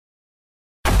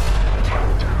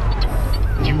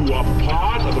You are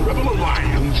part of the Rebel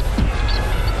Alliance.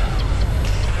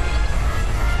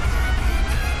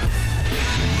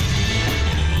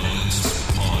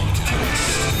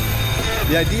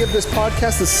 The idea of this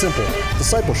podcast is simple: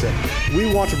 discipleship.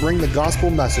 We want to bring the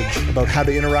gospel message about how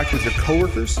to interact with your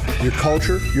coworkers, your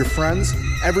culture, your friends,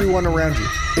 everyone around you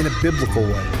in a biblical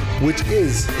way, which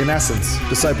is, in essence,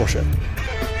 discipleship.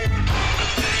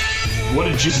 What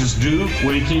did Jesus do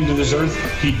when he came to this earth?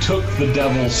 He took the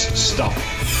devil's stuff.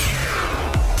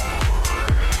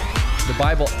 The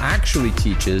Bible actually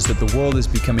teaches that the world is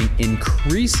becoming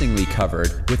increasingly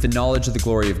covered with the knowledge of the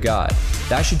glory of God.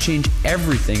 That should change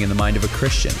everything in the mind of a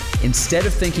Christian. Instead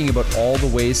of thinking about all the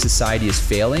ways society is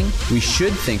failing, we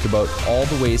should think about all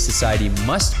the ways society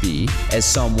must be, as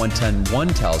Psalm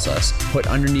 110:1 tells us, put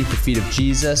underneath the feet of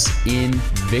Jesus in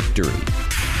victory.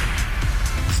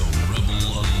 The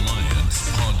Rebel Alliance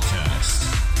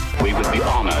Podcast. We would be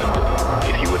honored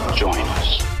if you would join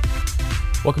us.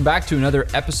 Welcome back to another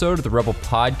episode of the Rebel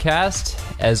Podcast.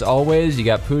 As always, you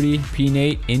got Pooty,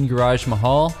 P-Nate in Garage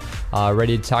Mahal,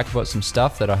 ready to talk about some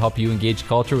stuff that'll help you engage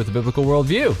culture with a biblical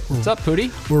worldview. What's up, Pooty?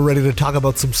 We're ready to talk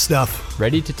about some stuff.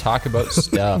 Ready to talk about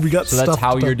stuff. We got so that's stuff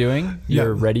how to you're talk- doing? Yeah.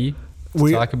 You're ready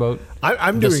to talk about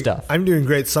I'm the doing stuff. I'm doing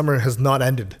great. Summer has not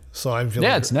ended, so I'm feeling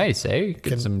Yeah, it's nice, eh?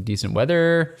 Get some decent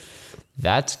weather.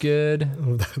 That's good.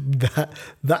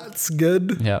 That's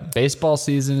good. Yeah, baseball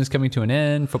season is coming to an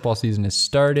end. Football season is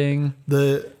starting.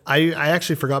 I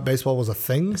actually forgot baseball was a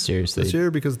thing. Seriously. This year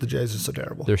because the Jays are so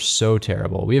terrible. They're so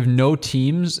terrible. We have no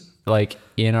teams like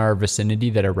in our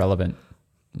vicinity that are relevant.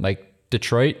 Like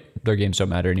Detroit, their games don't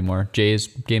matter anymore. Jays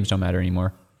games don't matter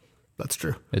anymore. That's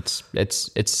true. It's a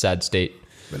sad state.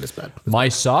 It is bad. My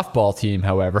softball team,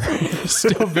 however, is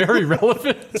still very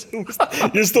relevant.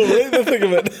 You're still waiting to think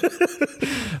of it.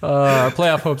 Our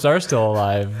playoff hopes are still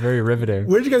alive. Very riveting.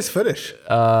 Where'd you guys finish?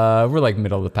 We're like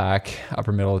middle of the pack,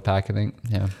 upper middle of the pack, I think.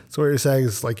 Yeah, So what you're saying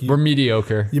is like we're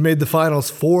mediocre. you made the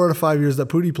finals 4 out of 5 years that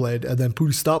Pooty played, and then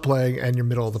Pooty stopped playing, and you're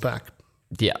middle of the pack.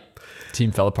 Yeah,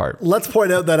 team fell apart. Let's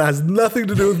point out that has nothing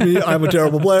to do with me. I'm a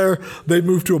terrible player. They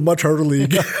moved to a much harder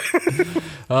league.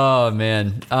 Oh,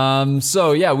 man.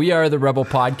 So, yeah, we are the Rebel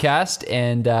Podcast,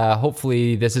 and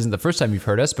hopefully this isn't the first time you've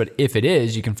heard us, but if it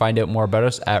is, you can find out more about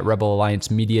us at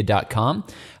rebelalliancemedia.com.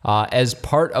 As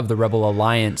part of the Rebel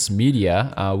Alliance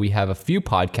Media, we have a few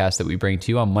podcasts that we bring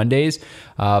to you on Mondays.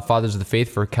 Fathers of the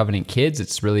Faith for Covenant Kids.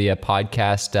 It's really a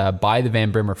podcast by the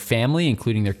Van Brimmer family,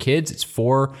 including their kids. It's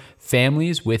for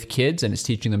families with kids, and it's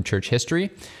teaching them church history.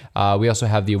 We also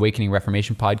have the Awakening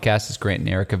Reformation podcast. It's Grant and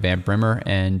Erica Van Brimmer,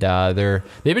 and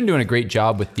they've been doing a great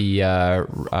job with the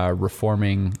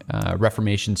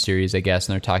Reformation series, I guess,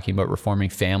 and they're talking about reforming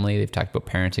family. They've talked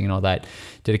about parenting and all that.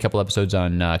 Did a couple episodes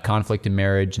on conflict in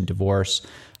marriage and divorce.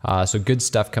 So good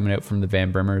stuff coming out from the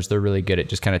Van Brimmers. They're really good at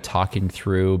just kind of talking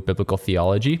through biblical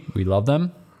theology. We love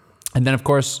them. And then, of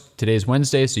course, today's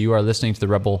Wednesday, so you are listening to the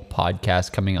Rebel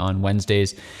Podcast coming on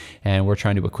Wednesdays, and we're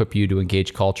trying to equip you to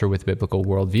engage culture with biblical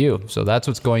worldview. So that's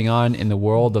what's going on in the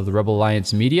world of the Rebel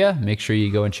Alliance Media. Make sure you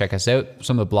go and check us out.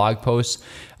 Some of the blog posts.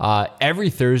 Every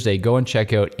Thursday, go and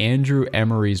check out Andrew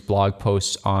Emery's blog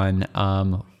posts on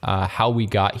how we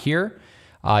got here.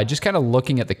 Just kind of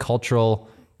looking at the cultural,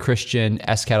 Christian,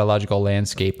 eschatological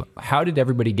landscape. How did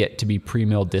everybody get to be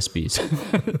pre-mill dispies?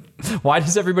 Why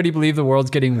does everybody believe the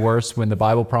world's getting worse when the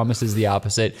Bible promises the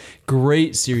opposite?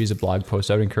 Great series of blog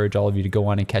posts. I would encourage all of you to go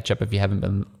on and catch up if you haven't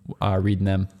been reading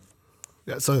them.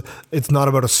 Yeah, so it's not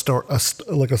about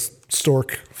like a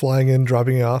stork flying in,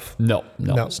 dropping you off. No,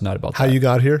 it's not about how that. you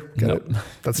got here. Get No. it?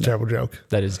 That's a terrible joke.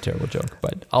 That is a terrible joke,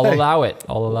 but I'll allow it.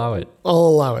 I'll allow it.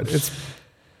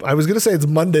 I was going to say it's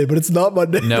Monday, but it's not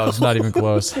Monday. No, it's not even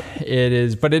close. It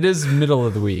is, but it is middle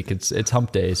of the week. It's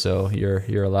hump day, so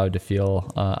you're allowed to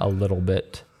feel a little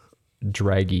bit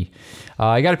draggy.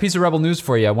 I got a piece of Rebel news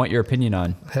for you. I want your opinion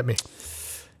on. Hit me.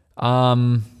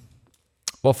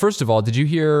 Well, first of all, did you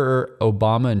hear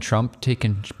Obama and Trump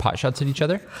taking pot shots at each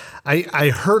other? I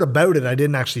heard about it. I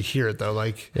didn't actually hear it though.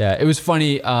 Yeah, it was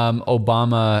funny.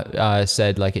 Obama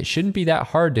said it shouldn't be that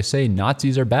hard to say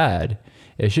Nazis are bad.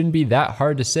 It shouldn't be that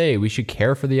hard to say we should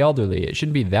care for the elderly. It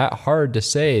shouldn't be that hard to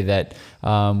say that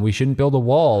we shouldn't build a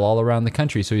wall all around the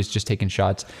country. So he's just taking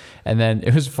shots. And then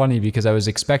it was funny because I was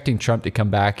expecting Trump to come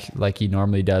back like he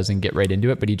normally does and get right into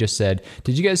it. But he just said,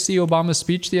 "Did you guys see Obama's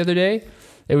speech the other day?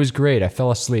 It was great. I fell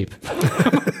asleep." But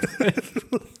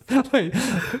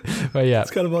yeah, it's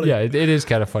kind of funny. Yeah, it is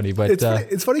kind of funny. But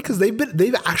it's funny because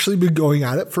they've actually been going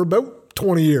at it for about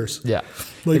 20 years. Yeah.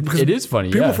 Because it is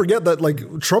funny. People forget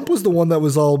that Trump was the one that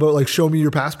was all about show me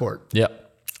your passport. Yeah.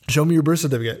 show me your birth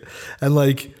certificate. And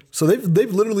like, so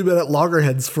they've literally been at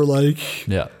loggerheads for like,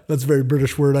 Yeah. that's a very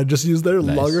British word I just used there,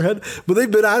 Nice. loggerhead. But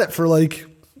they've been at it for like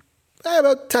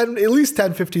about at least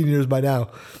 10, 15 years by now.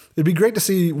 It'd be great to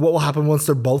see what will happen once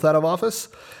they're both out of office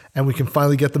and we can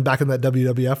finally get them back in that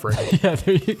WWF ring. Yeah,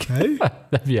 there you go. Hey?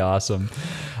 That'd be awesome.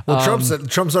 Well,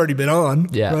 Trump's already been on,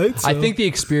 Yeah. right? I So think the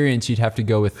experience you'd have to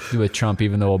go with Trump,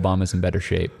 even though Obama's in better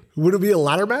shape. would it be a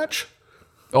ladder match?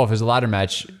 Oh, if there's a ladder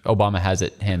match, Obama has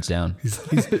it hands down.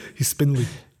 He's spindly.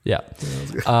 Yeah.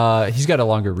 He's got a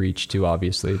longer reach too,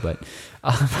 obviously. But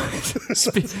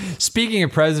speaking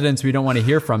of presidents we don't want to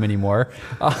hear from anymore.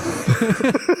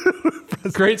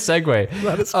 Great segue.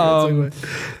 That is a great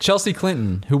segue. Chelsea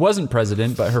Clinton, who wasn't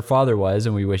president, but her father was,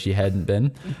 and we wish he hadn't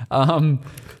been.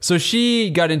 So she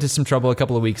got into some trouble a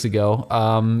couple of weeks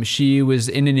ago. She was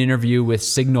in an interview with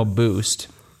Signal Boost.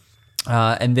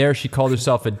 And there she called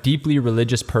herself a deeply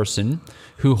religious person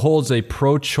who holds a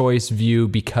pro-choice view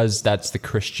because that's the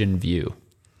Christian view.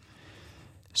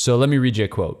 So let me read you a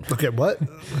quote. Okay, what?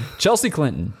 Chelsea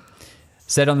Clinton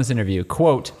said on this interview,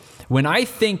 quote, "When I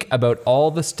think about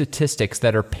all the statistics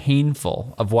that are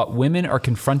painful of what women are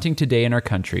confronting today in our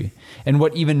country, and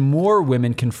what even more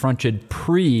women confronted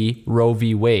pre-Roe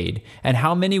v. Wade, and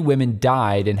how many women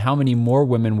died and how many more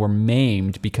women were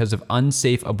maimed because of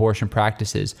unsafe abortion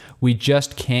practices, we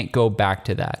just can't go back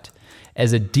to that.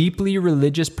 As a deeply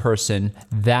religious person,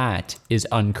 that is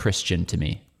unchristian to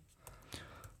me."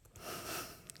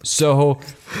 So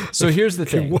here's the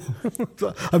thing.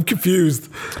 I'm confused.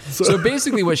 So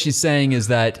basically what she's saying is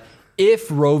that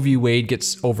if Roe v. Wade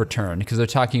gets overturned, because they're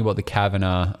talking about the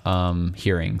Kavanaugh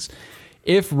hearings,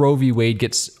 if Roe v. Wade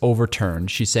gets overturned,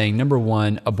 she's saying, number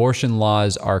one, abortion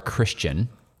laws are Christian.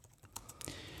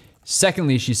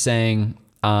 Secondly, she's saying,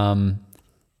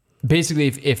 basically,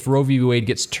 if Roe v. Wade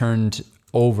gets turned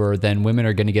over, then women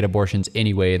are going to get abortions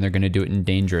anyway, and they're going to do it in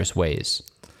dangerous ways.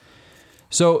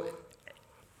 So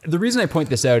the reason I point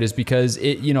this out is because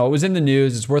it was in the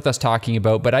news. It's worth us talking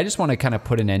about, but I just want to kind of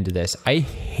put an end to this. I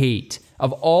hate,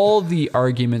 of all the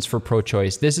arguments for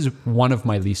pro-choice, this is one of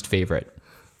my least favorite.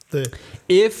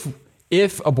 If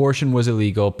abortion was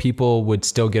illegal, people would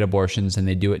still get abortions, and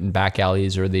they do it in back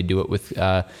alleys, or they do it with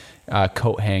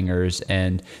coat hangers.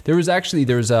 And there was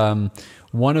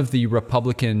one of the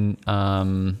Republican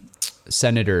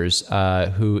senators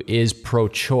who is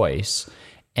pro-choice.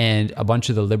 And a bunch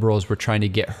of the liberals were trying to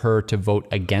get her to vote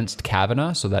against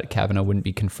Kavanaugh so that Kavanaugh wouldn't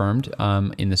be confirmed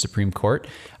in the Supreme Court.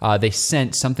 They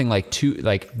sent something like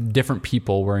different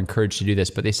people were encouraged to do this,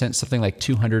 but they sent something like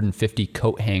 250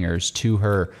 coat hangers to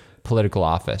her political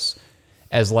office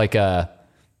as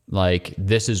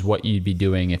this is what you'd be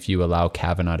doing if you allow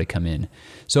Kavanaugh to come in.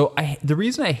 So the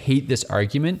reason I hate this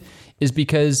argument is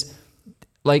because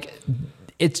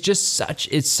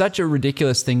it's such a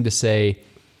ridiculous thing to say.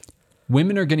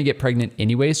 Women are going to get pregnant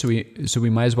anyway, so we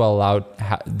might as well allow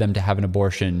them to have an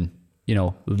abortion,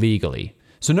 legally.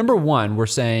 So number one, we're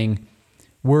saying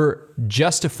we're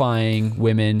justifying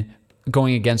women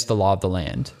going against the law of the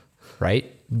land,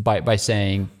 right? By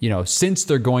saying, since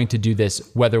they're going to do this,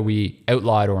 whether we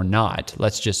outlaw it or not,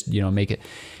 let's just make it.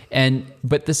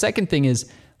 But the second thing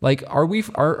is, are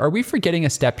we forgetting a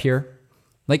step here?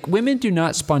 Women do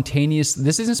not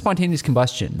this isn't spontaneous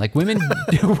combustion. Women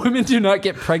do not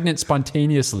get pregnant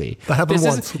spontaneously. That happened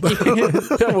once.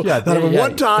 That happened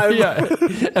one time. Yeah.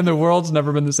 And the world's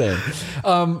never been the same.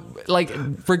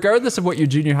 Regardless of what your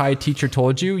junior high teacher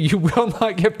told you, you will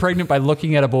not get pregnant by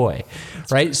looking at a boy,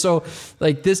 right? So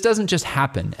this doesn't just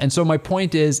happen. And so my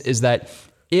point is that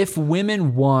if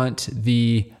women want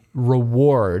the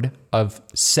reward of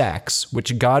sex,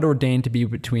 which God ordained to be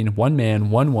between one man,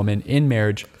 one woman in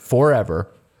marriage forever,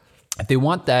 if they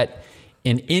want that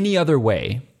in any other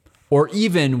way, or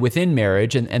even within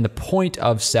marriage, and the point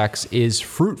of sex is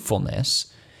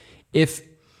fruitfulness, if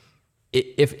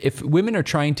women are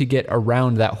trying to get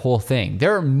around that whole thing,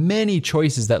 there are many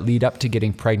choices that lead up to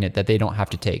getting pregnant that they don't have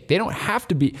to take. They don't have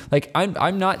to be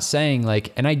I'm not saying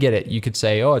and I get it. You could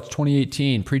say, oh, it's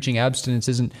 2018, preaching abstinence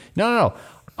isn't. No.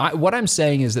 What I'm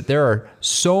saying is that there are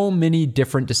so many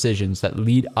different decisions that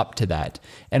lead up to that.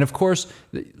 And of course,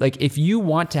 if you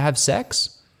want to have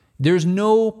sex, there's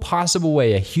no possible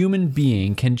way a human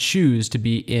being can choose to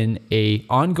be in a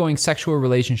ongoing sexual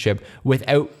relationship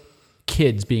without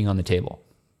kids being on the table.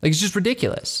 It's just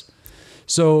ridiculous.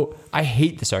 So I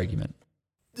hate this argument.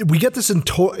 We get this in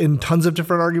tons of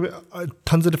different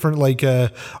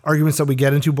arguments that we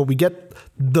get into, but we get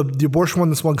the abortion one.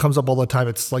 This one comes up all the time.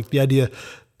 It's the idea,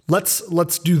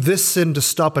 let's do this sin to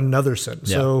stop another sin.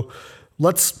 Yeah. So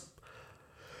let's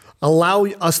allow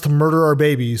us to murder our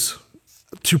babies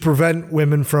to prevent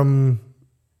women from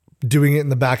doing it in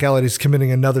the back alley is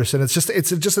committing another sin. It's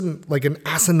just like an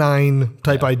asinine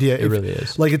type idea. It really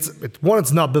is. Like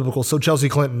it's not biblical. So Chelsea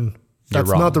Clinton, that's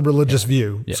wrong. not the religious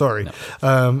view. Yeah. Sorry.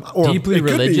 No. Or Deeply it could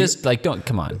be. religious? Like,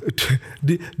 come on.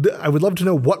 I would love to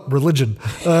know what religion.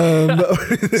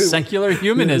 Secular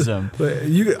humanism.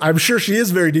 I'm sure she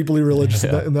is very deeply religious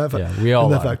in that fact. Yeah, we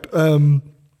all are. Fact.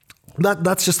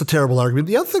 That's just a terrible argument.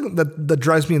 The other thing that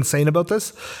drives me insane about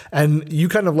this, and you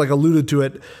kind of like alluded to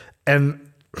it,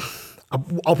 and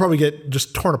I'll probably get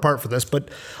just torn apart for this, but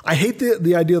I hate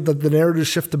the idea that the narrative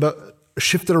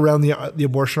shifted around the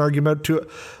abortion argument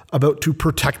to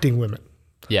protecting women.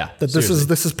 Yeah. That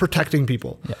this is protecting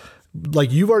people. Yeah.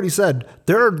 Like you've already said,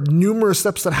 there are numerous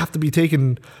steps that have to be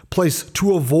taken place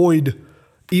to avoid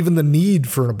even the need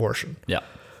for an abortion. Yeah.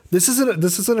 This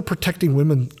isn't a protecting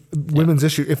women's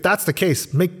issue. If that's the case,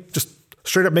 just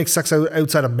straight up make sex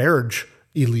outside of marriage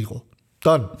illegal.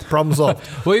 Done. Problem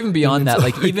solved. Well, even beyond that,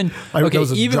 like even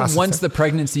once step. the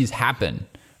pregnancies happen,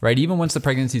 right? Even once the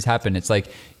pregnancies happen, it's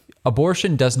like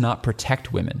abortion does not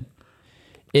protect women.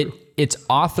 It's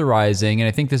authorizing, and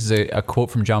I think this is a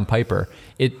quote from John Piper.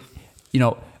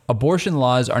 Abortion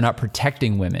laws are not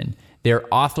protecting women.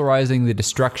 They're authorizing the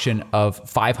destruction of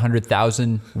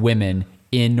 500,000 women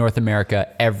in North America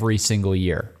every single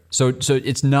year. So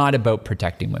it's not about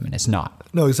protecting women. It's not.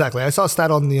 No, exactly. I saw a stat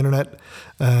on the internet,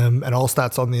 and all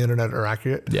stats on the internet are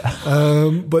accurate.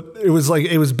 Yeah. But it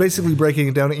was basically breaking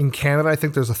it down. In Canada, I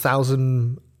think there's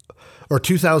 1,000 or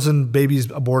 2,000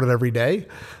 babies aborted every day.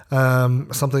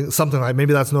 Something like,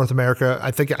 maybe that's North America.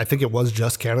 I think it was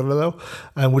just Canada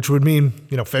though, which would mean,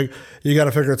 you got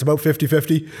to figure it's about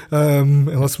 50-50,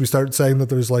 unless we start saying that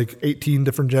there's like 18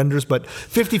 different genders, but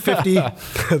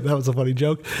 50-50, that was a funny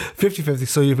joke, 50-50.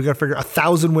 So you've got to figure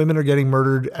 1,000 women are getting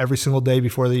murdered every single day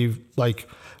before they like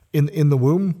in the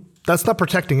womb. That's not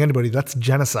protecting anybody. That's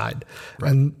genocide.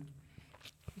 Right. And,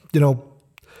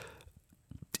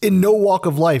 in no walk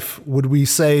of life would we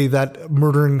say that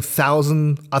murdering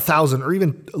 1,000, or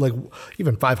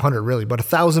even 500 really, but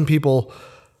 1,000 people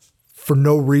for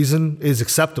no reason is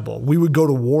acceptable. We would go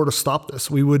to war to stop this.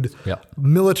 We would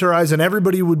militarize, and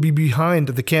everybody would be behind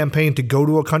the campaign to go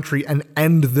to a country and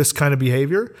end this kind of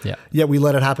behavior. Yeah. Yet we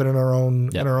let it happen in our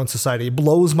own society. It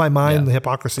blows my mind the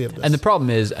hypocrisy of this. And the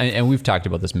problem is, and we've talked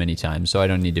about this many times, so I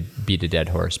don't need to beat a dead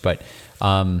horse, but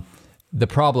the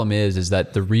problem is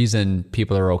that the reason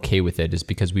people are okay with it is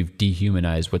because we've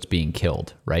dehumanized what's being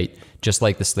killed, right? Just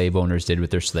like the slave owners did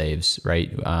with their slaves, right?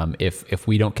 If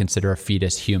we don't consider a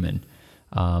fetus human,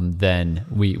 then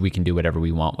we can do whatever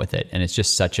we want with it. And it's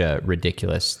just such a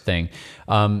ridiculous thing.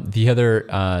 The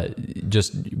other,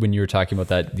 just when you were talking about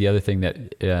that, the other thing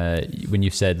that when you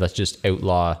said, let's just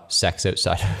outlaw sex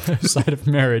outside of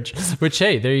marriage, which,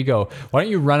 hey, there you go. Why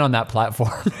don't you run on that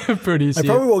platform? I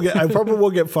probably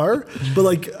won't get far, but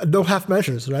like no half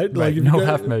measures, right? Right. Like no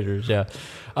half measures. Yeah.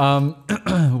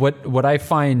 What I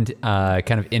find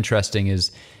kind of interesting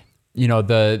is,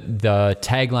 the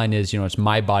tagline is, it's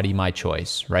my body, my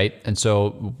choice, right? And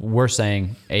so we're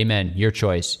saying, amen, your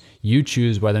choice. You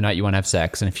choose whether or not you want to have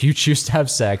sex. And if you choose to have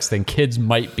sex, then kids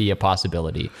might be a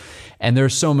possibility. And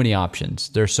there's so many options.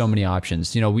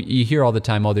 You hear all the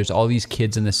time, there's all these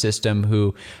kids in the system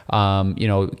who,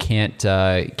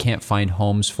 can't find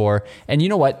homes for. And you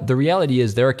know what? The reality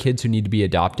is there are kids who need to be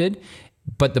adopted,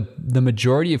 but the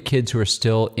majority of kids who are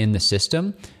still in the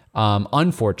system,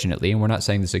 unfortunately, and we're not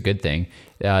saying this is a good thing,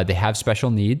 they have special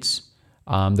needs.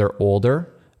 They're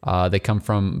older. They come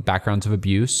from backgrounds of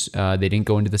abuse. They didn't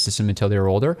go into the system until they were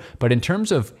older. But in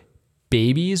terms of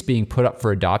babies being put up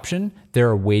for adoption, there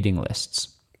are waiting lists.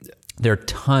 There are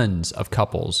tons of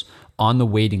couples on the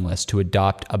waiting list to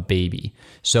adopt a baby.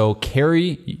 So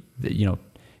carry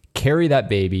that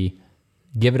baby,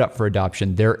 give it up for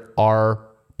adoption. There are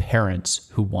parents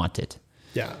who want it.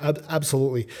 Yeah,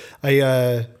 absolutely.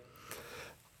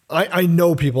 I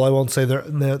know people, I won't say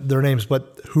their names,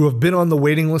 but who have been on the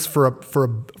waiting list for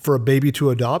a baby to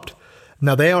adopt.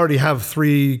 Now they already have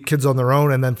 3 kids on their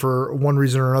own, and then for one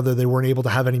reason or another they weren't able to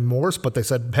have any more. But they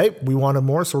said, "Hey, we wanted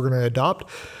more, so we're going to adopt."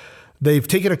 They've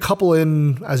taken a couple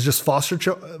in as just foster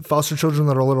children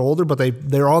that are a little older, but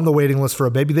they're on the waiting list for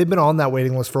a baby. They've been on that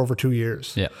waiting list for over 2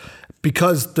 years. Yeah,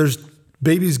 because there's.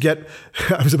 Babies get,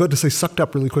 I was about to say sucked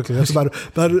up really quickly. That's about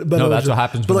no, that's what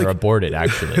happens when they're aborted,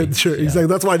 actually. Sure, yeah. Exactly.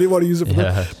 That's why I didn't want to use it for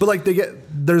that. But like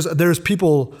there's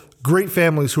people, great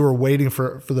families who are waiting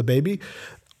for the baby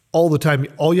all the time.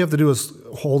 All you have to do is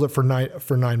hold it for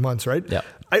 9 months, right? Yeah.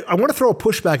 I want to throw a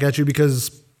pushback at you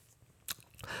because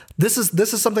this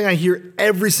is something I hear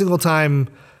every single time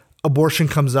abortion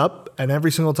comes up, and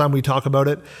every single time we talk about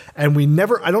it, and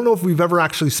I don't know if we've ever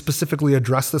actually specifically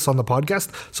addressed this on the podcast.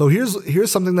 So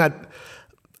here's something that,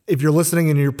 if you're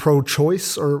listening and you're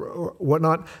pro-choice or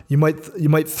whatnot, you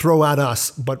might throw at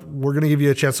us, but we're going to give you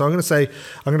a chance. So I'm going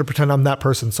to pretend I'm that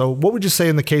person. So what would you say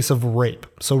in the case of rape?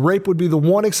 So rape would be the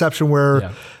one exception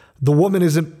where the woman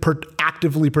isn't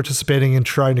actively participating in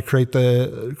trying to create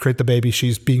the baby.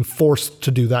 She's being forced to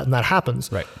do that, and that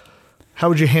happens. Right. How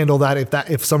would you handle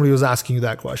that if somebody was asking you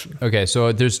that question? Okay,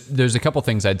 so there's a couple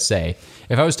things I'd say.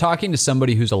 If I was talking to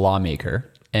somebody who's a lawmaker,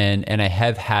 and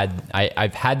I've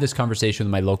had this conversation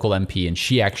with my local MP, and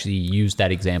she actually used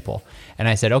that example, and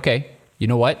I said, okay, you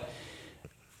know what?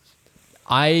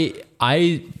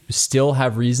 I still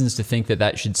have reasons to think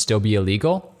that should still be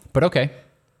illegal, but okay,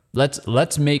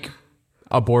 let's make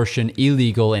abortion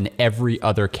illegal in every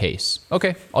other case.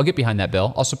 Okay, I'll get behind that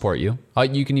bill. I'll support you.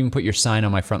 You can even put your sign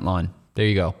on my front lawn. There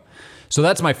you go. So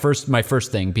that's my first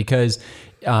thing, because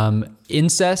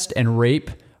incest and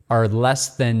rape are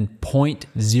less than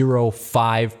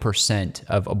 0.05%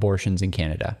 of abortions in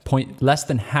Canada. Less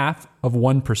than half of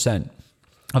 1%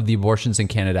 of the abortions in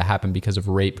Canada happen because of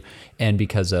rape and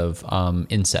because of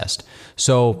incest.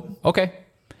 So, okay.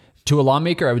 To a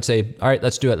lawmaker, I would say, all right,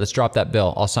 let's do it. Let's drop that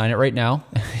bill. I'll sign it right now,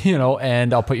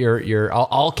 and I'll put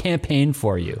I'll campaign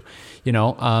for you,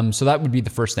 so that would be the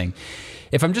first thing.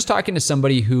 If I'm just talking to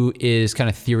somebody who is kind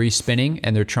of theory spinning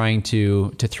and they're trying to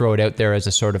throw it out there as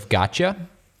a sort of gotcha,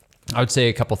 I would say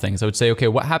a couple things. I would say, okay,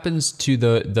 what happens to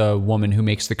the woman who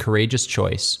makes the courageous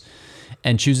choice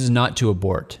and chooses not to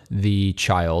abort the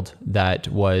child that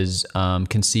was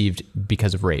conceived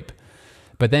because of rape?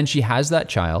 But then she has that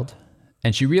child,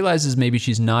 and she realizes maybe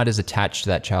she's not as attached to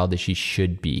that child as she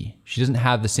should be. She doesn't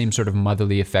have the same sort of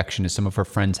motherly affection as some of her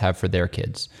friends have for their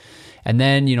kids. And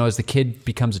then, as the kid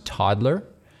becomes a toddler,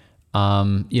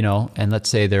 and let's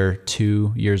say they're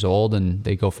 2 years old and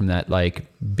they go from that like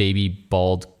baby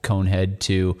bald cone head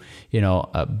to,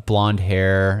 blonde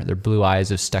hair, their blue eyes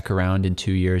have stuck around in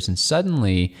 2 years. And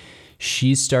suddenly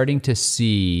she's starting to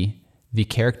see the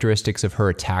characteristics of her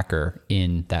attacker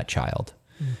in that child.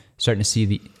 Starting to see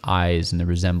the eyes and the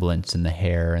resemblance and the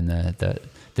hair and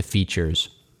the features.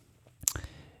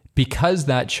 Because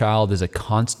that child is a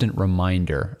constant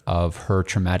reminder of her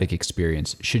traumatic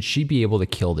experience, should she be able to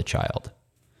kill the child?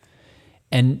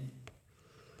 And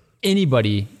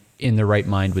anybody in the right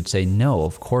mind would say, no,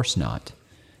 of course not.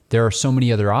 There are so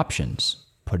many other options.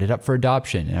 Put it up for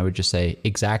adoption. And I would just say,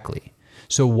 exactly.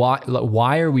 So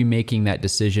why are we making that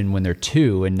decision when they're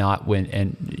 2 and not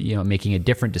making a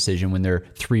different decision when they're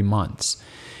 3 months?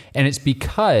 And it's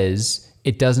because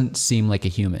it doesn't seem like a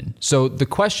human. So the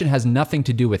question has nothing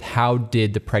to do with how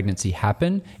did the pregnancy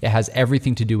happen. It has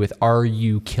everything to do with, are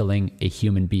you killing a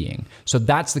human being? So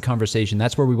that's the conversation.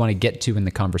 That's where we want to get to in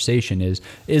the conversation is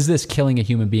this killing a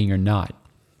human being or not?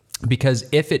 Because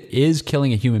if it is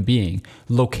killing a human being,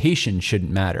 location shouldn't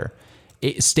matter.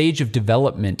 Stage of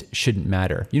development shouldn't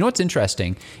matter. You know what's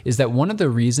interesting is that one of the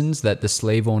reasons that the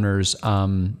slave owners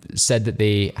said that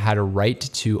they had a right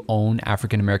to own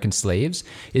African-American slaves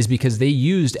is because they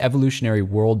used evolutionary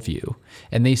worldview.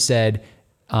 And they said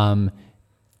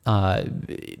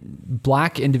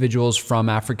black individuals from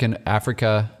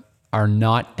Africa are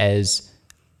not as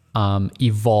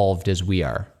evolved as we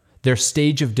are. Their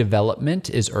stage of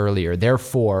development is earlier.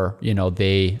 Therefore,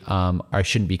 they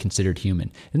shouldn't be considered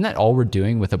human. Isn't that all we're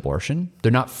doing with abortion?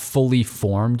 They're not fully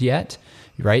formed yet,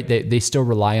 right? They still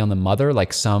rely on the mother,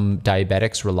 like some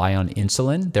diabetics rely on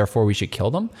insulin. Therefore, we should kill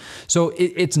them. So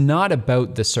it's not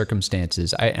about the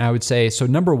circumstances. I would say, so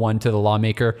number one, to the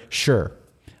lawmaker, sure.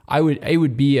 It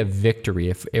would be a victory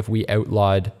if we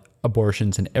outlawed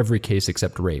abortions in every case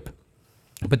except rape.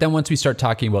 But then once we start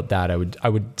talking about that, I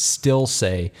would still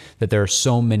say that there are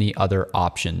so many other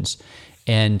options.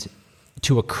 And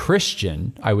to a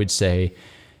Christian, I would say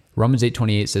Romans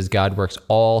 8:28 says, God works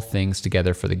all things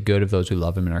together for the good of those who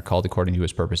love him and are called according to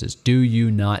his purposes. Do you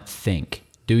not think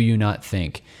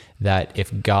that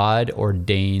if God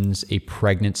ordains a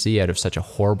pregnancy out of such a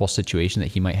horrible situation that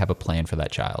he might have a plan for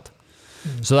that child?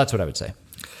 So that's what I would say.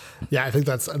 Yeah, I think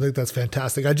that's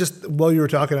fantastic. While you were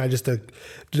talking, I just did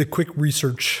a quick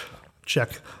research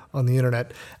check on the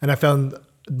internet, and I found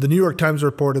the New York Times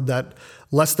reported that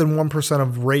less than 1%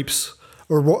 of rapes,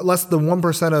 or less than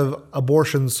 1% of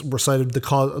abortions were cited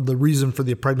the reason for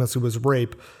the pregnancy was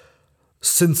rape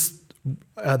since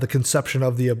the conception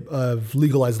of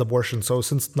legalized abortion. So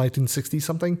since 1960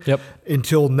 something, yep,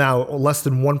 until now, less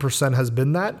than 1% has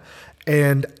been that,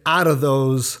 and out of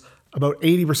those, about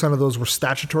 80% of those were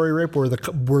statutory rape,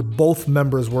 where both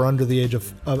members were under the age of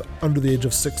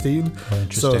 16.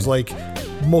 So it's like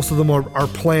most of them are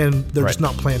planned. They're just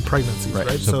not planned pregnancies, right?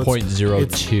 So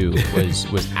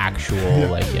 0.02 was actual,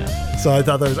 So I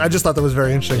just thought that was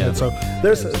very interesting. Yeah. And so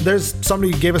there's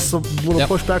somebody gave us a little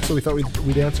pushback, so we thought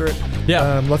we'd answer it.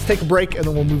 Yeah. Let's take a break and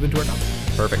then we'll move into our topic.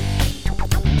 Perfect.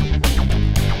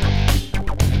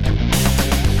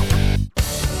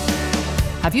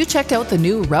 Have you checked out the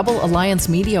new Rebel Alliance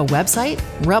Media website?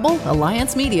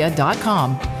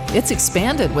 RebelAllianceMedia.com. It's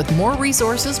expanded with more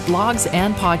resources, blogs,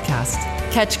 and podcasts.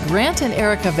 Catch Grant and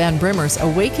Erica Van Brimmer's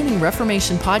Awakening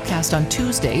Reformation podcast on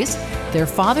Tuesdays, their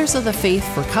Fathers of the Faith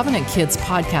for Covenant Kids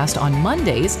podcast on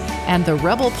Mondays, and the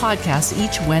Rebel podcast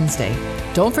each Wednesday.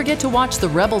 Don't forget to watch the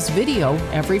Rebels video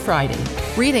every Friday.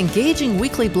 Read engaging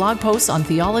weekly blog posts on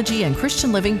theology and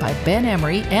Christian living by Ben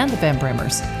Emery and the Van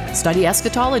Brimmers. Study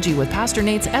eschatology with Pastor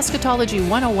Nate's Eschatology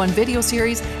 101 video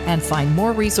series, and find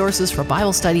more resources for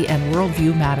Bible study and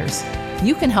worldview matters.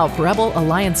 You can help Rebel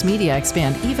Alliance Media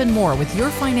expand even more with your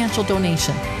financial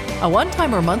donation. A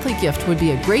one-time or monthly gift would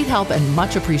be a great help and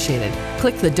much appreciated.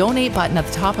 Click the donate button at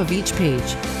the top of each page.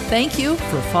 Thank you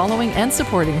for following and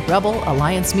supporting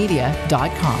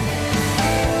RebelAllianceMedia.com.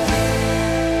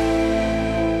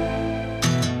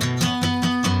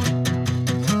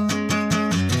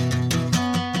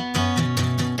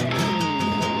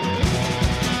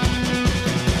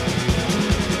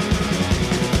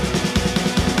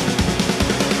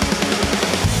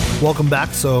 Welcome back.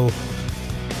 So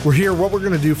we're here. What we're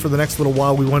going to do for the next little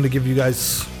while, we wanted to give you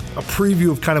guys a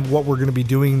preview of kind of what we're going to be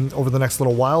doing over the next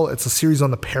little while. It's a series on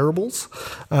the parables.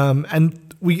 When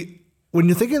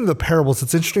you're thinking of the parables,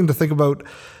 it's interesting to think about,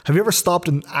 have you ever stopped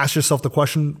and asked yourself the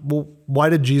question, well, why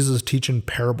did Jesus teach in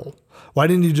parable? Why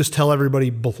didn't he just tell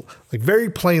everybody like very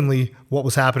plainly what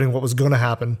was happening, what was going to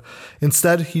happen?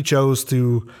 Instead, he chose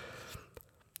to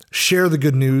share the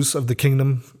good news of the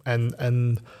kingdom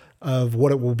and of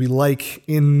what it will be like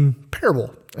in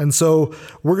parable. And so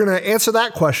we're going to answer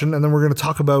that question, and then we're going to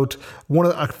talk about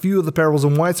a few of the parables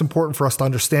and why it's important for us to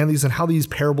understand these and how these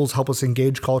parables help us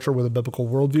engage culture with a biblical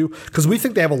worldview, because we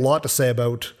think they have a lot to say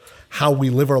about how we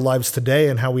live our lives today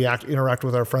and how we interact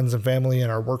with our friends and family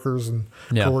and our workers and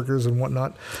coworkers and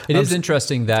whatnot. It is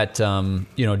interesting that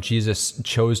Jesus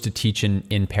chose to teach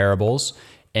in parables,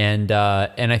 and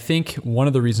I think one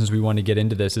of the reasons we want to get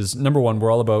into this is, number one, we're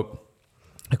all about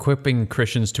equipping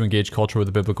Christians to engage culture with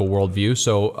a biblical worldview.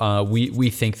 So we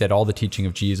think that all the teaching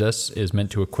of Jesus is meant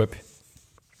to equip.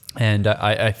 And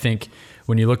I think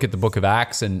when you look at the book of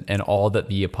Acts and all that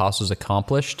the apostles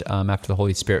accomplished after the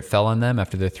Holy Spirit fell on them,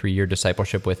 after their 3-year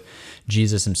discipleship with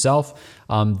Jesus himself,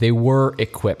 they were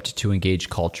equipped to engage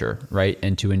culture, right?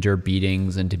 And to endure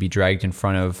beatings and to be dragged in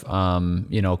front of,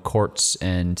 courts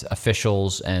and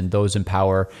officials and those in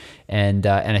power. And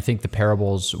I think the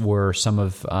parables were some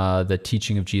of the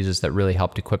teaching of Jesus that really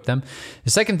helped equip them.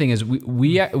 The second thing is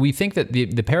we think that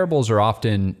the parables are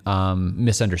often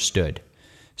misunderstood.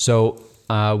 So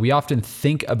we often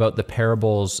think about the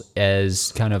parables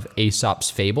as kind of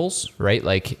Aesop's fables, right?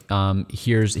 Like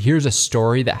here's a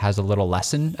story that has a little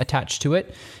lesson attached to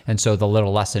it. And so the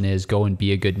little lesson is go and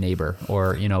be a good neighbor,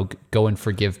 or, go and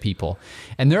forgive people.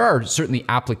 And there are certainly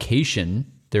application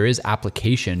to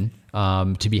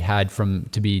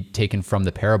be taken from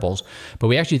the parables, but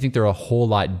we actually think they're a whole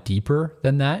lot deeper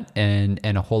than that and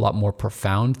a whole lot more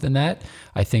profound than that.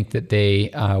 I think that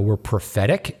they were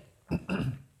prophetic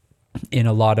in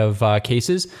a lot of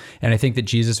cases. And I think that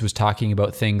Jesus was talking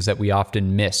about things that we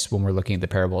often miss when we're looking at the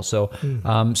parables. So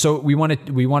so we want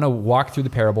to walk through the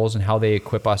parables and how they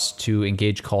equip us to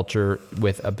engage culture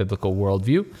with a biblical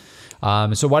worldview.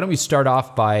 So why don't we start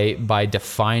off by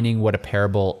defining what a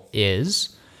parable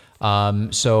is?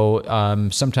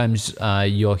 Sometimes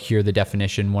you'll hear the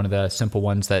definition. One of the simple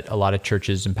ones that a lot of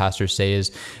churches and pastors say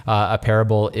is a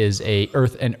parable is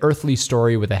an earthly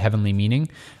story with a heavenly meaning,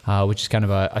 which is kind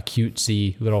of a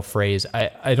cutesy little phrase.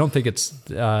 I don't think it's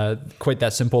quite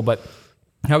that simple, but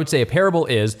I would say a parable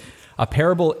is a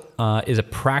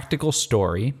practical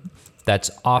story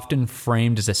that's often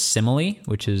framed as a simile,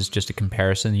 which is just a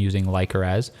comparison using like or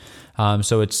as.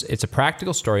 So it's a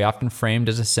practical story often framed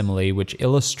as a simile, which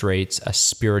illustrates a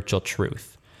spiritual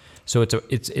truth. So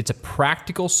it's a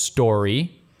practical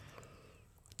story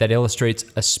that illustrates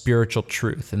a spiritual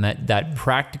truth, and that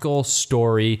practical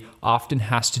story often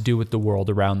has to do with the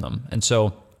world around them. And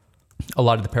so a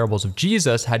lot of the parables of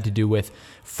Jesus had to do with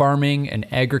farming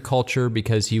and agriculture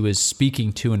because he was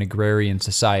speaking to an agrarian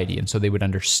society, and so they would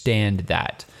understand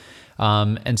that.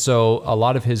 And so a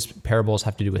lot of his parables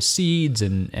have to do with seeds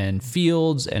and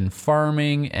fields and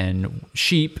farming and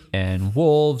sheep and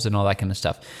wolves and all that kind of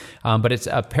stuff. But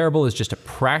a parable is just a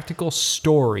practical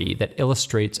story that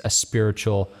illustrates a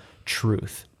spiritual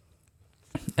truth.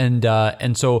 And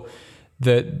so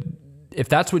if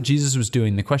that's what Jesus was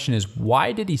doing, the question is,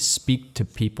 why did he speak to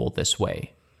people this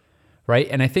way? Right?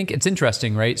 And I think it's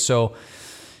interesting, right? So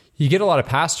you get a lot of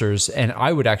pastors, and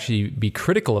I would actually be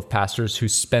critical of pastors who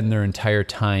spend their entire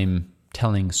time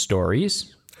telling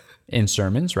stories in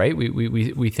sermons, right?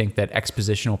 We think that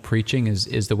expositional preaching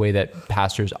is the way that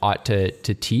pastors ought to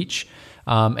teach.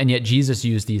 And yet Jesus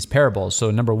used these parables.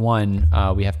 So number one,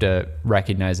 we have to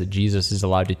recognize that Jesus is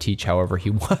allowed to teach however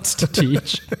he wants to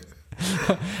teach.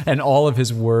 And all of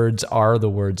his words are the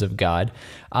words of God.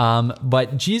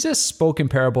 But Jesus spoke in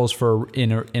parables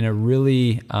in a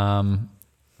really...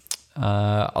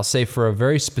 I'll say for a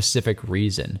very specific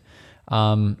reason.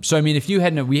 So, I mean, if you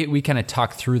hadn't, we kind of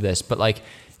talked through this, but like,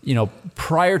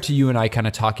 prior to you and I kind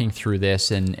of talking through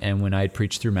this and when I had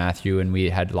preached through Matthew and we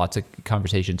had lots of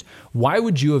conversations, why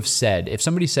would you have said, if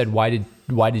somebody said, why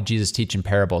did Jesus teach in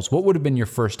parables? What would have been your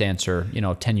first answer,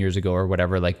 10 years ago or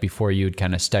whatever, like before you'd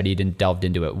kind of studied and delved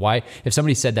into it? Why, if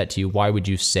somebody said that to you, why would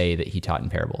you say that he taught in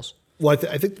parables? Well,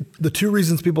 I think the two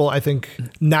reasons people, I think,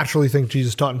 naturally think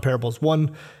Jesus taught in parables.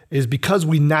 One is because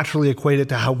we naturally equate it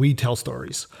to how we tell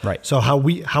stories. Right. So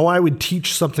how I would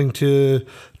teach something to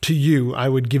you, I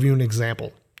would give you an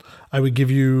example. I would give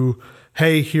you,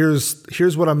 hey,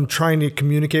 here's what I'm trying to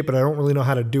communicate, but I don't really know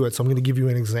how to do it. So I'm going to give you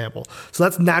an example. So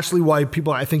that's naturally why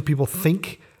I think people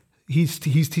think he's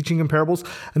teaching in parables.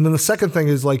 And then the second thing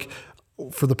is like,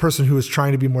 for the person who is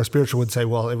trying to be more spiritual would say,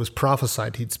 well, it was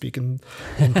prophesied he'd speak in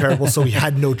parables, so he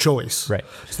had no choice. Right.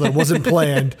 So that wasn't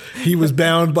planned. He was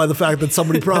bound by the fact that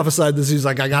somebody prophesied this. He's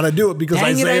like, I got to do it because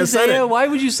Isaiah said it. Why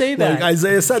would you say that? Like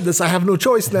Isaiah said this. I have no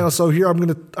choice now. So here I'm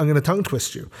gonna tongue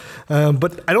twist you.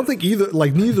 But I don't think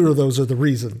neither of those are the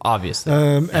reason. Obviously.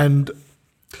 And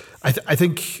I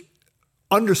think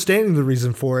understanding the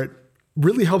reason for it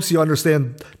really helps you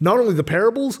understand not only the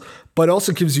parables, but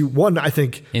also gives you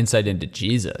insight into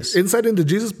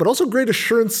Jesus, but also great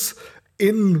assurance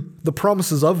in the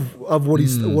promises of what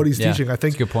he's teaching. I think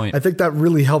that's a good point. I think that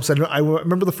really helps. And I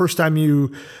remember the first time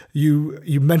you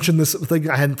mentioned this thing,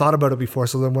 I hadn't thought about it before.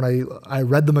 So then when I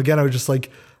read them again, I was just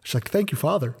like, thank you,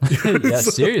 Father. Yeah,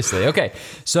 seriously. Okay.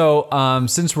 So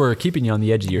since we're keeping you on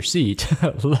the edge of your seat,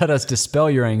 let us dispel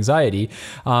your anxiety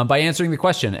by answering the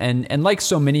question. And like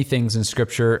so many things in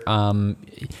Scripture,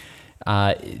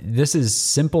 this is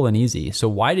simple and easy. So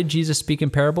why did Jesus speak in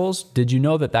parables? Did you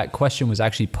know that question was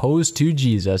actually posed to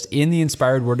Jesus in the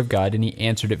inspired word of God, and he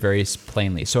answered it very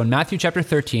plainly. So in Matthew chapter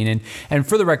 13, and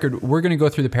for the record, we're going to go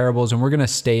through the parables and we're going to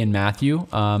stay in Matthew.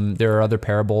 There are other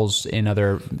parables in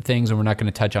other things, and we're not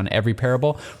going to touch on every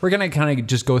parable. We're going to kind of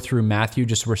just go through Matthew,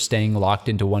 just so we're staying locked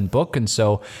into one book. And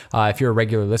so if you're a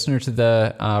regular listener to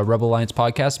the Rebel Alliance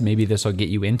podcast, maybe this will get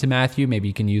you into Matthew. Maybe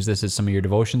you can use this as some of your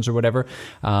devotions or whatever.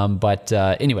 But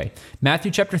anyway,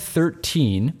 Matthew chapter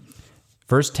 13,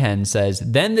 verse 10 says,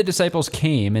 Then the disciples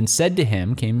came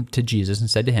to Jesus and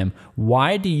said to him,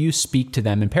 Why do you speak to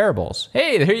them in parables?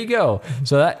 Hey, there you go.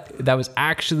 So that was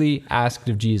actually asked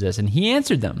of Jesus, and he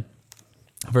answered them.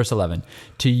 Verse 11,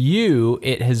 To you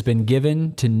it has been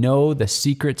given to know the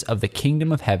secrets of the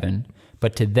kingdom of heaven,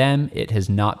 but to them it has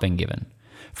not been given.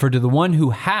 For to the one who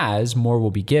has, more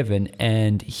will be given,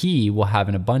 and he will have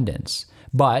an abundance.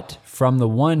 But from the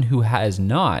one who has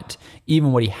not,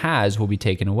 even what he has will be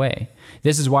taken away.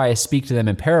 This is why I speak to them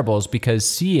in parables, because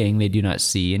seeing they do not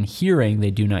see, and hearing they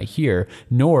do not hear,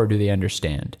 nor do they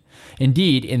understand.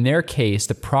 Indeed, in their case,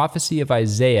 the prophecy of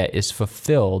Isaiah is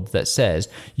fulfilled that says,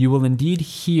 You will indeed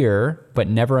hear, but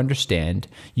never understand.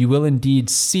 You will indeed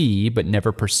see, but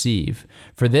never perceive.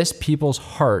 For this people's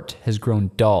heart has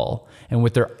grown dull, and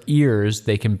with their ears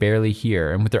they can barely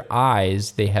hear, and with their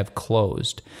eyes they have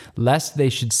closed, lest they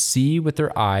should see with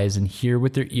their eyes and hear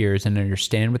with their ears and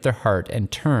understand with their heart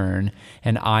and turn,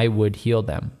 and I would heal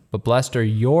them. But blessed are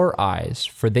your eyes,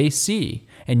 for they see,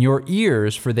 and your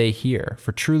ears, for they hear.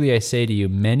 For truly I say to you,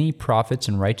 many prophets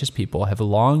and righteous people have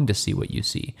longed to see what you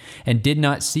see, and did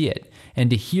not see it, and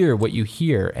to hear what you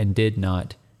hear, and did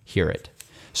not hear it.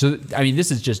 So, I mean,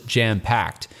 this is just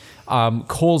jam-packed.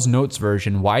 Cole's Notes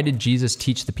version, why did Jesus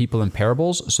teach the people in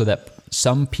parables? So that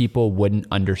some people wouldn't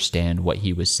understand what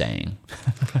he was saying.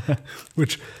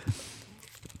 Which...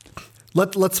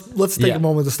 Let's take a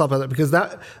moment to stop at that, because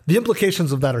the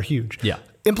implications of that are huge. Yeah.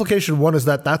 Implication one is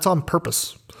that's on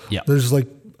purpose. Yeah. There's like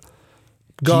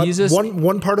God, Jesus,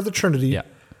 one part of the Trinity,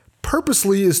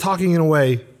 purposely is talking in a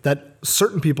way that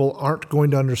certain people aren't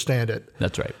going to understand it.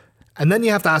 That's right. And then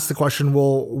you have to ask the question,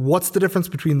 well, what's the difference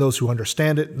between those who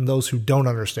understand it and those who don't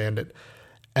understand it?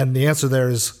 And the answer there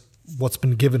is what's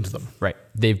been given to them. Right.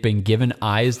 They've been given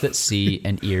eyes that see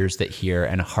and ears that hear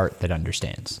and a heart that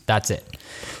understands. That's it.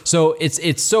 So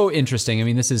it's so interesting. I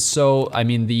mean,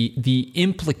 the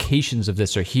implications of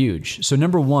this are huge. So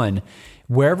number one,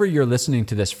 wherever you're listening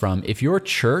to this from, if your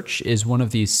church is one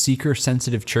of these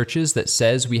seeker-sensitive churches that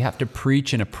says we have to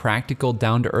preach in a practical,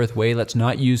 down-to-earth way, let's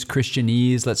not use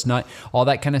Christianese, let's not, all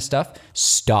that kind of stuff,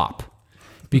 stop.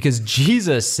 Because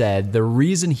Jesus said the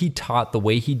reason he taught the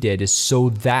way he did is so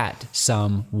that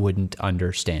some wouldn't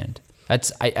understand.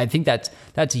 I think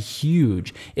that's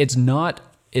huge. It's not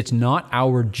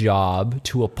our job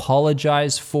to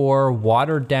apologize for,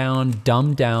 water down,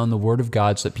 dumb down the word of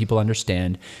God so that people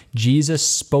understand. Jesus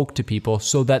spoke to people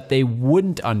so that they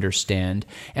wouldn't understand.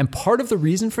 And part of the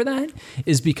reason for that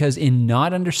is because in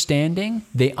not understanding,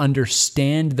 they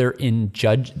understand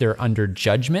they're under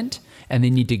judgment, and they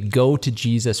need to go to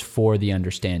Jesus for the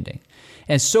understanding.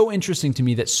 And it's so interesting to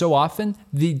me that so often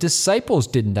the disciples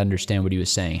didn't understand what he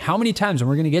was saying. How many times, and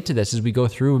we're going to get to this as we go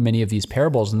through many of these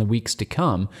parables in the weeks to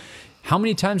come, how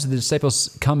many times did the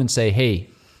disciples come and say, hey,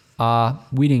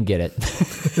 we didn't get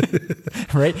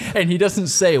it, right? And he doesn't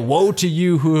say, woe to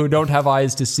you who don't have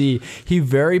eyes to see. He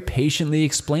very patiently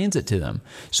explains it to them.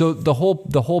 So the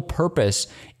whole purpose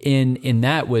in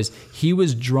that was he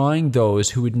was drawing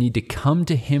those who would need to come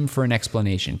to him for an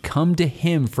explanation, come to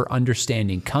him for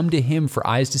understanding, come to him for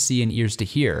eyes to see and ears to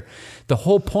hear. The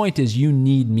whole point is you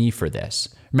need me for this.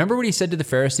 Remember what he said to the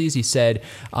Pharisees? He said,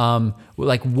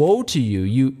 woe to you,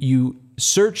 you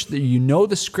search, you know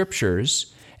the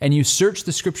scriptures, and you search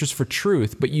the scriptures for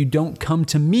truth, but you don't come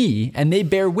to me, and they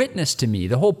bear witness to me.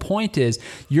 The whole point is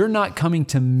you're not coming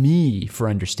to me for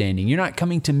understanding. You're not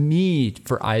coming to me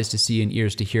for eyes to see and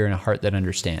ears to hear and a heart that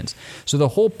understands. So the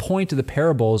whole point of the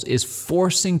parables is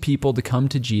forcing people to come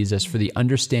to Jesus for the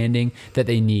understanding that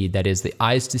they need. That is the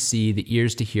eyes to see, the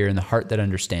ears to hear, and the heart that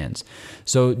understands.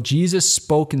 So Jesus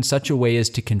spoke in such a way as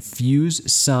to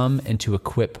confuse some and to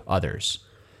equip others.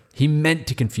 He meant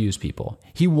to confuse people.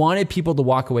 He wanted people to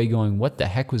walk away going, what the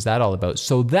heck was that all about?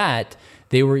 So that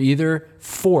they were either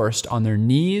forced on their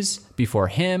knees before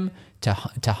him to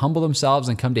humble themselves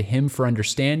and come to him for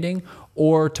understanding,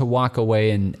 or to walk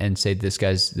away and say, this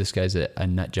guy's a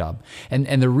nut job.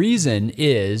 And the reason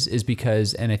is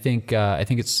because, and I think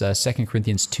it's 2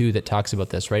 Corinthians 2 that talks about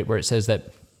this, right? Where it says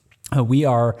that we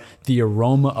are the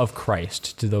aroma of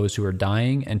Christ to those who are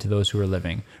dying and to those who are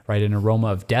living, right? An aroma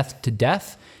of death to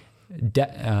death,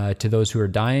 to those who are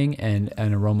dying, and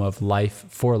an aroma of life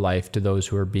for life to those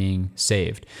who are being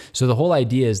saved. So the whole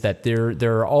idea is that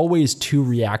there are always two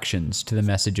reactions to the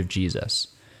message of Jesus: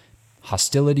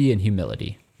 hostility and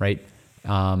humility, right?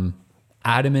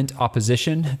 Adamant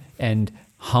opposition and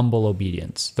humble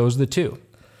obedience. Those are the two.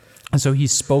 And so he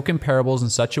spoke in parables in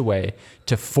such a way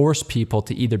to force people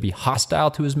to either be hostile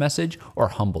to his message or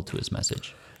humble to his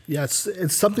message. Yeah,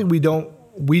 it's something we don't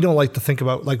like to think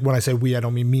about. Like when I say we, I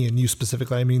don't mean me and you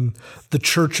specifically. I mean the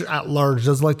church at large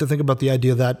doesn't like to think about the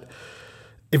idea that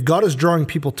if God is drawing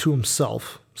people to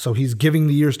himself, so he's giving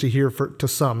the ears to hear to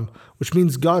some, which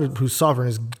means God, who's sovereign,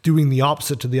 is doing the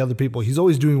opposite to the other people. He's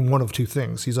always doing one of two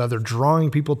things. He's either drawing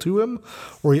people to him,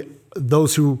 or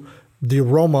those who, the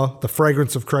aroma, the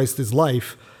fragrance of Christ is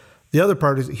life. The other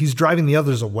part is he's driving the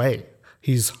others away.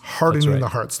 He's hardening the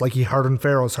hearts, like he hardened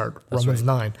Pharaoh's heart, Romans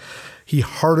 9. He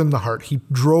hardened the heart. He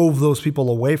drove those people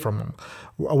away from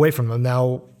them.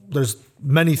 Now, there's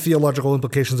many theological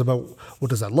implications about what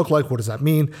does that look like? What does that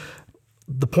mean?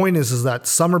 The point is that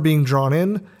some are being drawn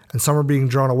in and some are being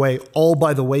drawn away, all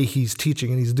by the way he's teaching,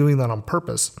 and he's doing that on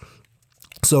purpose.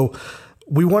 So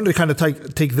we wanted to kind of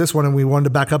take this one, and we wanted to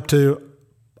back up to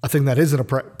a thing that isn't a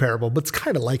parable, but it's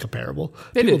kind of like a parable.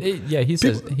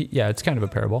 It's kind of a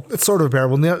parable. It's sort of a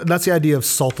parable, and that's the idea of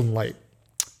salt and light.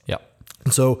 Yeah.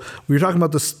 So we were talking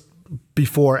about this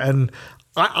before, and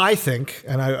I think,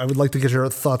 and I would like to get your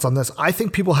thoughts on this, I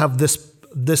think people have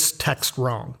this text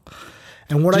wrong.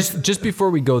 And what just before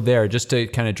we go there, just to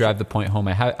kind of drive the point home,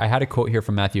 I had a quote here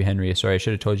from Matthew Henry. Sorry, I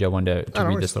should have told you I wanted to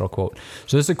read this little quote.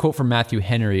 So this is a quote from Matthew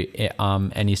Henry,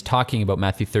 and he's talking about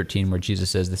Matthew 13, where Jesus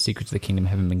says, "The secrets of the kingdom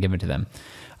haven't been given to them."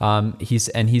 He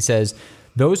says,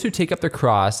 "Those who take up their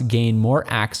cross gain more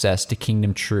access to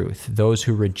kingdom truth. Those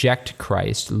who reject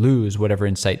Christ lose whatever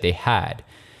insight they had.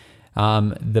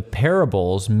 The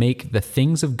parables make the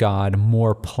things of God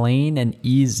more plain and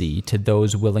easy to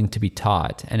those willing to be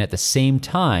taught, and at the same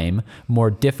time,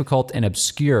 more difficult and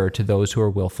obscure to those who are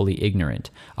willfully ignorant.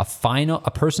 A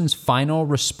person's final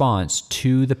response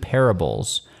to the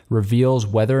parables reveals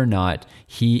whether or not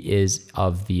he is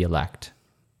of the elect."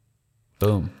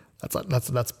 Boom.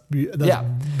 That's Yeah.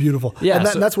 beautiful. Yeah, and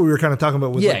so- that's what we were kind of talking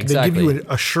about. Was Yeah, like, they give you exactly.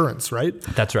 an assurance, right?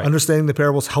 That's right. Understanding the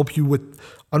parables help you with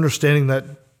understanding that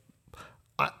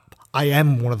I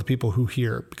am one of the people who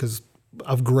hear because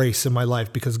of grace in my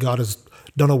life, because God has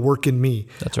done a work in me.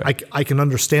 That's right. I can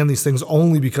understand these things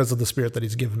only because of the Spirit that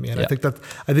He's given me, and Yeah. I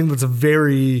think that's a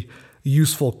very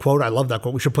useful quote. I love that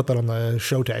quote. We should put that on the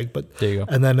show tag. But There you go.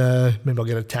 And then maybe I'll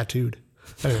get it tattooed.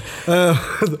 Anyway,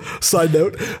 side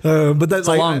note, but that's It's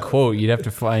a long quote. You'd have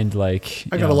to find like.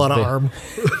 I got a lot of arm.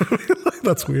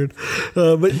 That's weird,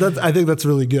 but I think that's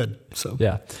really good. So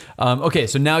Yeah. Okay.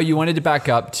 So now you wanted to back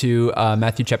up to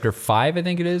Matthew chapter 5, I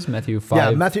think it is. Matthew 5.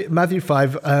 yeah, Matthew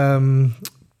 5.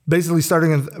 Basically,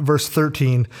 starting in verse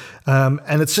 13,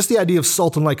 and it's just the idea of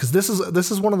salt and light, because this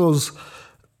is one of those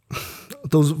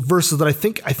verses that I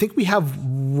think we have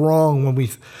wrong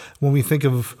when we think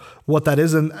of what that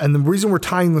is, and the reason we're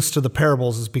tying this to the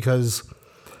parables is because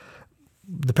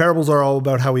the parables are all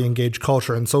about how we engage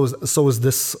culture, and so is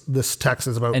this text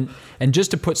is about. And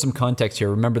just to put some context here,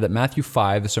 remember that Matthew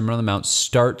 5, the Sermon on the Mount,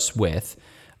 starts with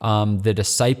the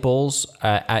disciples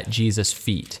at Jesus'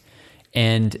 feet.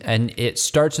 And it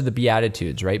starts with the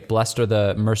Beatitudes, right? Blessed are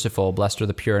the merciful, blessed are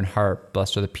the pure in heart,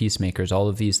 blessed are the peacemakers, all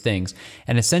of these things.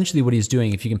 And essentially what he's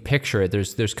doing, if you can picture it,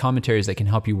 there's commentaries that can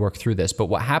help you work through this. But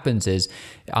what happens is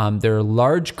there are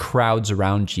large crowds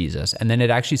around Jesus. And then it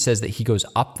actually says that he goes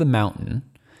up the mountain,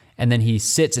 and then he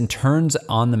sits and turns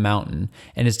on the mountain,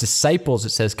 and his disciples, it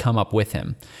says, come up with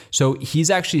him. So he's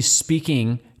actually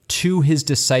speaking to his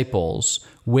disciples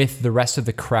with the rest of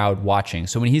the crowd watching.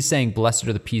 So when he's saying, blessed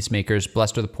are the peacemakers,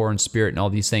 blessed are the poor in spirit, and all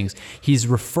these things, he's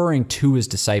referring to his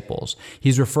disciples.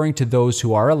 He's referring to those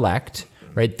who are elect,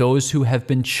 right? Those who have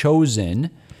been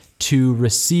chosen to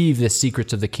receive the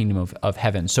secrets of the kingdom of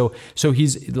heaven. So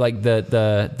he's like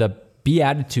the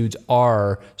Beatitudes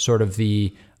are sort of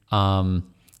the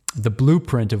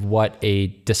blueprint of what a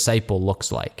disciple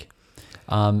looks like.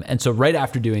 And so right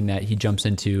after doing that, he jumps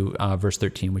into verse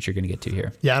 13, which you're going to get to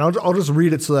here. Yeah, and I'll just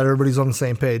read it so that everybody's on the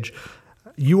same page.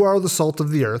 You are the salt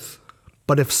of the earth,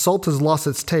 but if salt has lost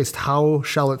its taste, how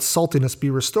shall its saltiness be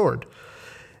restored?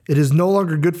 It is no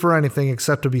longer good for anything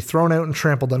except to be thrown out and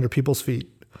trampled under people's feet.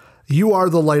 You are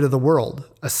the light of the world.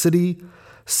 A city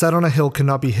set on a hill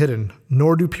cannot be hidden,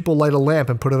 nor do people light a lamp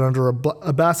and put it under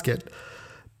a basket,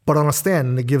 but on a stand,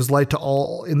 and it gives light to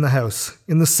all in the house.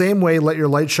 In the same way, let your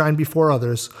light shine before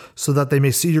others, so that they may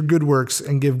see your good works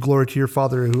and give glory to your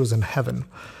Father who is in heaven.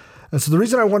 And so the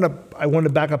reason I want to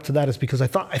back up to that is because I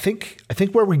think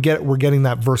where we're getting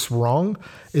that verse wrong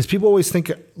is people always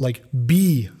think like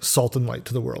be salt and light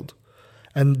to the world.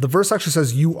 And the verse actually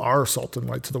says you are salt and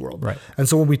light to the world. Right. And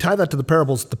so when we tie that to the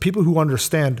parables, the people who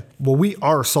understand, well, we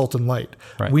are salt and light.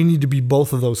 Right. We need to be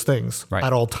both of those things Right.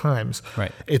 at all times.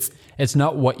 Right. It's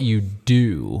not what you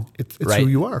do. it's right? who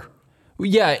you are.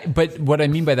 Yeah, but what I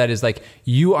mean by that is like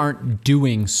you aren't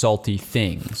doing salty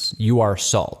things. You are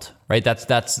salt, right? That's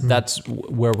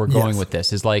where we're going Yes. with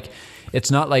this. Is like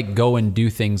it's not like go and do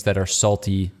things that are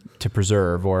salty to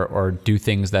preserve or do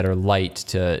things that are light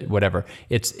to whatever.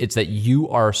 It's that you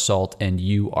are salt and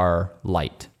you are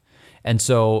light. And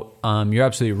so you're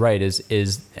absolutely right.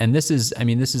 And this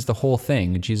is the whole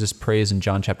thing. Jesus prays in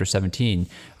John chapter 17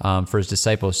 for his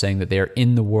disciples, saying that they are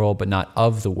in the world but not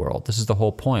of the world. This is the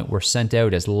whole point. We're sent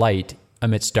out as light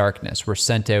amidst darkness. We're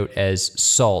sent out as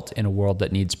salt in a world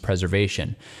that needs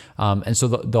preservation. And so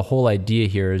the whole idea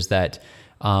here is that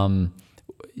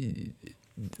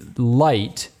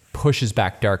light pushes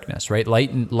back darkness, right?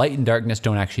 Light and darkness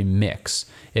don't actually mix.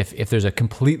 If there's a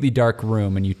completely dark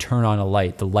room and you turn on a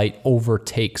light, the light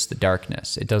overtakes the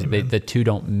darkness. It doesn't. The two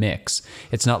don't mix.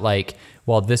 It's not like,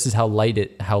 well, this is how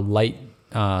light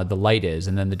the light is,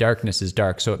 and then the darkness is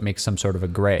dark, so it makes some sort of a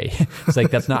gray. It's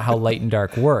like that's not how light and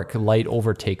dark work. Light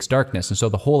overtakes darkness, and so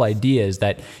the whole idea is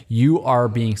that you are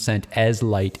being sent as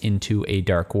light into a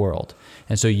dark world.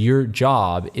 And so your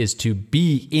job is to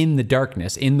be in the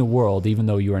darkness, in the world, even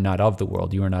though you are not of the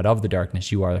world. You are not of the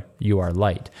darkness. You are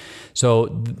light. So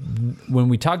when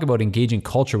we talk about engaging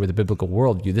culture with a biblical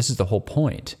worldview, this is the whole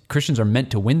point. Christians are meant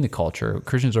to win the culture.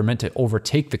 Christians are meant to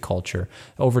overtake the culture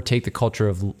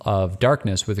of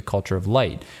darkness with the culture of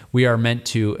light. We are meant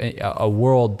to, a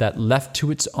world that left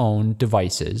to its own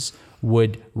devices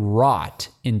would rot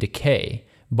in decay.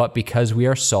 But because we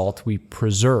are salt, we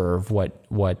preserve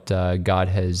what God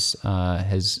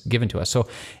has given to us. So,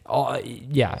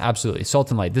 yeah, absolutely,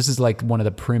 salt and light. This is like one of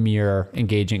the premier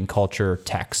engaging culture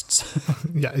texts.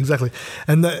 Yeah, exactly.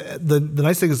 And the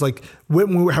nice thing is like how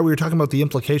we were talking about the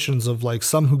implications of like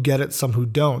some who get it, some who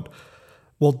don't.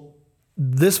 Well,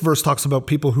 this verse talks about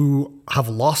people who have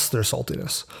lost their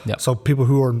saltiness. Yep. So people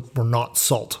who were not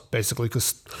salt, basically.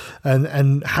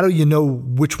 And how do you know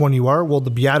which one you are? Well,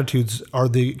 the Beatitudes are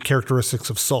the characteristics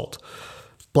of salt.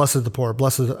 Blessed are the poor,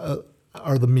 blessed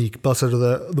are the meek, blessed are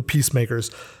the peacemakers.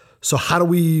 So how do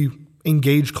we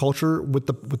engage culture with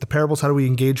the parables? How do we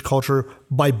engage culture?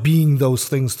 By being those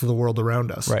things to the world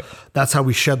around us. Right. That's how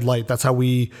we shed light. That's how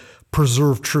we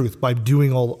preserve truth, by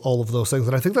doing all of those things.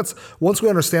 And I think that's, once we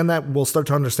understand that, we'll start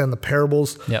to understand the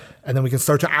parables. Yep. And then we can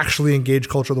start to actually engage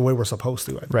culture the way we're supposed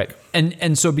to. I think. Right.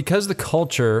 And so because the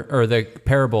culture or the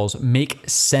parables make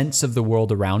sense of the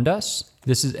world around us,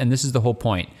 this is the whole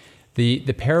point.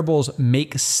 The parables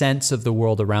make sense of the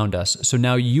world around us. So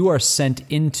now you are sent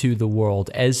into the world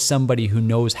as somebody who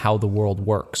knows how the world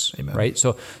works. Amen. Right?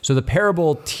 So the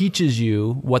parable teaches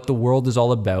you what the world is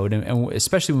all about, and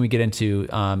especially when we get into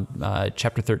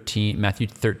chapter 13, Matthew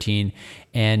 13,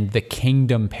 and the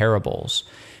kingdom parables.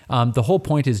 The whole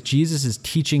point is Jesus is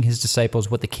teaching his disciples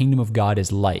what the kingdom of God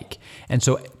is like. And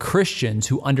so Christians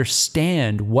who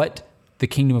understand what the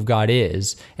kingdom of God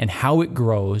is and how it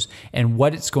grows and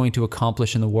what it's going to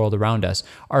accomplish in the world around us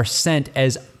are sent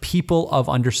as people of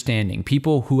understanding,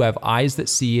 people who have eyes that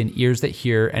see and ears that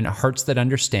hear and hearts that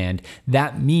understand.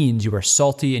 That means you are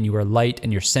salty and you are light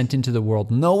and you're sent into the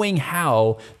world knowing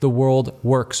how the world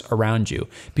works around you.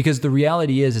 Because the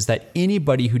reality is that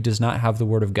anybody who does not have the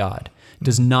word of God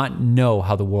does not know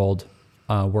how the world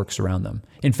works around them.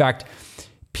 In fact,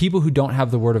 people who don't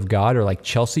have the word of God are like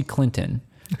Chelsea Clinton,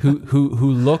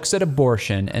 who looks at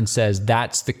abortion and says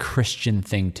that's the Christian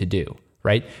thing to do,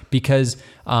 right? Because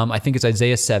I think it's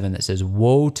Isaiah 7 that says,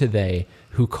 "Woe to they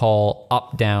who call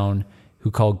up down,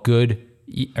 who call good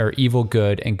or evil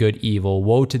good and good evil.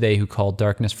 Woe to they who call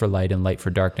darkness for light and light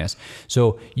for darkness."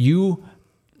 So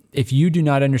if you do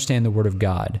not understand the word of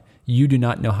God, you do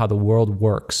not know how the world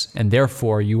works, and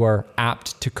therefore you are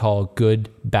apt to call good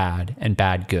bad and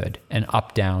bad good, and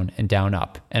up down and down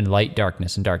up, and light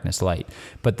darkness and darkness light.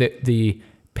 But the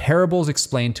parables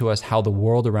explain to us how the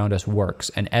world around us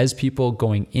works, and as people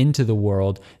going into the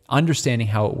world, understanding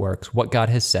how it works, what God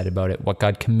has said about it, what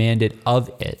God commanded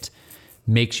of it,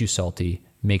 makes you salty,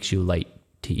 makes you light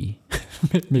tea.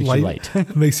 Makes you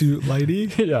light. Makes you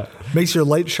lighty. Yeah. Makes your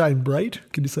light shine bright.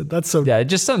 Can you say that's so? Yeah, it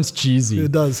just sounds cheesy.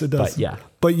 It does. But yeah.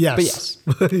 But yes.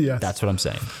 Yes. That's what I'm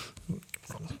saying.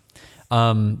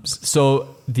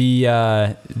 So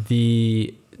the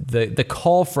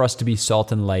call for us to be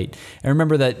salt and light. And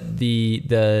remember that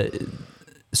the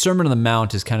Sermon on the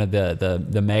Mount is kind of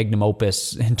the magnum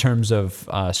opus in terms of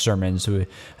sermons. I think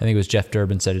it was Jeff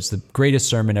Durbin said it's the greatest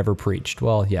sermon ever preached.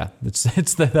 Well, yeah, that's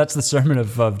the sermon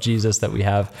of Jesus that we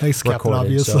have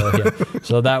recorded.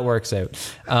 So that works out.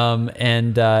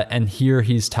 And here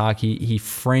he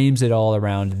frames it all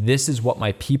around. This is what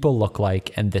my people look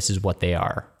like, and this is what they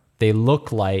are. They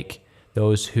look like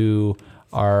those who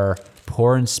are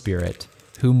poor in spirit,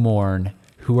 who mourn,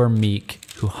 who are meek,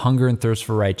 who hunger and thirst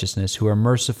for righteousness, who are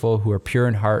merciful, who are pure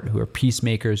in heart, who are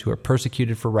peacemakers, who are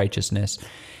persecuted for righteousness.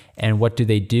 And what do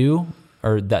they do?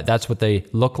 Or that's what they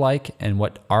look like. And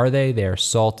what are they? They are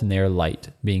salt and they are light,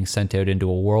 being sent out into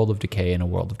a world of decay and a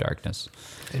world of darkness.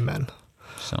 Amen.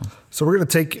 So we're going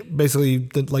to take, basically,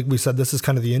 like we said, this is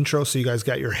kind of the intro, so you guys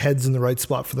got your heads in the right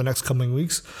spot for the next coming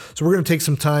weeks. So we're going to take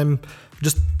some time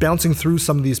just bouncing through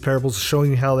some of these parables,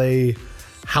 showing you how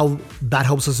that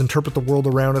helps us interpret the world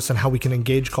around us and how we can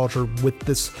engage culture with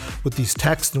these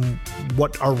texts and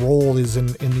what our role is in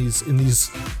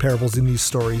these parables, in these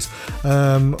stories.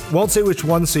 Won't say which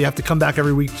one, so you have to come back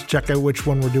every week to check out which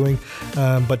one we're doing.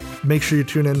 But make sure you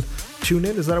tune in. Tune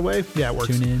in, is that a way? Yeah, it works.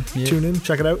 Tune in. Yeah. Tune in,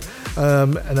 check it out.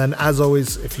 And then, as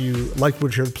always, if you like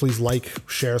what you heard, please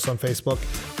share us on Facebook,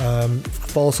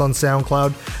 follow us on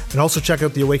SoundCloud, and also check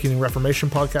out the Awakening Reformation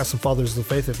podcast and Fathers of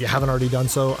the Faith if you haven't already done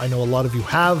so. I know a lot of you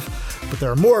have, but there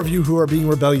are more of you who are being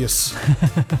rebellious.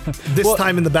 This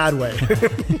time in the bad way.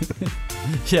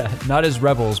 Yeah, not as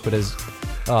rebels, but as...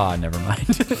 Oh, never mind.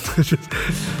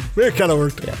 It kind of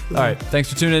worked. Yeah. All right.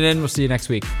 Thanks for tuning in. We'll see you next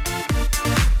week.